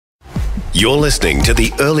You're listening to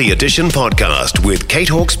the Early Edition podcast with Kate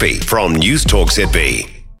Hawkesby from News Talk ZB.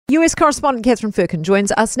 US correspondent Katherine Firkin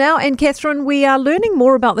joins us now. And Katherine, we are learning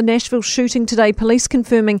more about the Nashville shooting today, police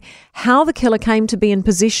confirming how the killer came to be in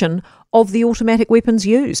possession of the automatic weapons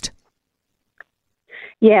used.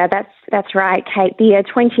 Yeah, that's right, Kate. The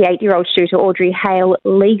 28-year-old shooter, Audrey Hale,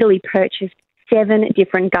 legally purchased 7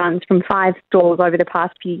 different guns from 5 stores over the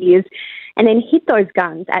past few years and then hid those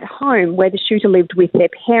guns at home where the shooter lived with their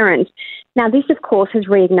parents. Now, this, of course, has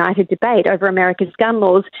reignited debate over America's gun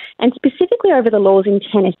laws and specifically over the laws in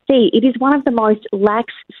Tennessee. It is one of the most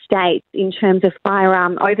lax states in terms of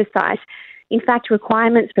firearm oversight. In fact,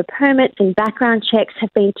 requirements for permits and background checks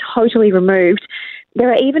have been totally removed. There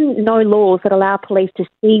are even no laws that allow police to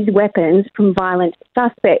seize weapons from violent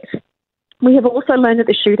suspects. We have also learned that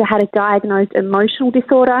the shooter had a diagnosed emotional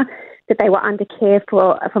disorder, that they were under care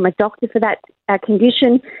from a doctor for that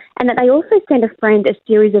condition, and that they also sent a friend a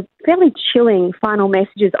series of fairly chilling final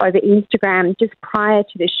messages over Instagram just prior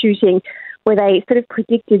to the shooting, where they sort of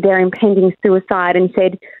predicted their impending suicide and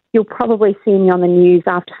said, "You'll probably see me on the news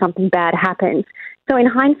after something bad happens." So in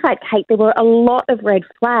hindsight, Kate, there were a lot of red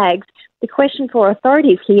flags. The question for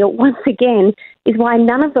authorities here, once again, is why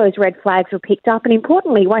none of those red flags were picked up, and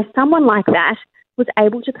importantly, why someone like that was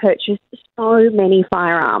able to purchase so many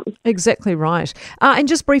firearms. Exactly right. And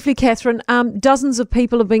just briefly, Katherine, dozens of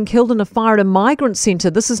people have been killed in a fire at a migrant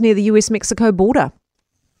centre. This is near the US-Mexico border.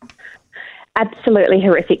 Absolutely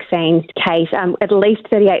horrific scenes, Kate. At least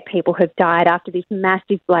 38 people have died after this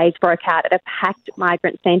massive blaze broke out at a packed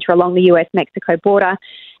migrant centre along the US-Mexico border.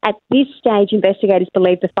 At this stage, investigators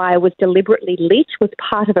believe the fire was deliberately lit, was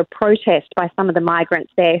part of a protest by some of the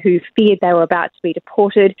migrants there who feared they were about to be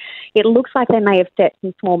deported. It looks like they may have set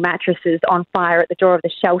some small mattresses on fire at the door of the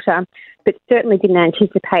shelter, but certainly didn't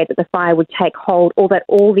anticipate that the fire would take hold or that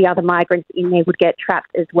all the other migrants in there would get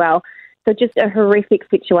trapped as well. So just a horrific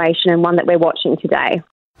situation and one that we're watching today.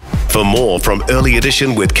 For more from Early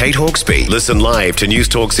Edition with Kate Hawkesby, listen live to News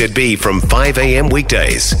Talk ZB from 5 a.m.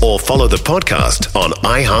 weekdays or follow the podcast on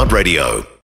iHeartRadio.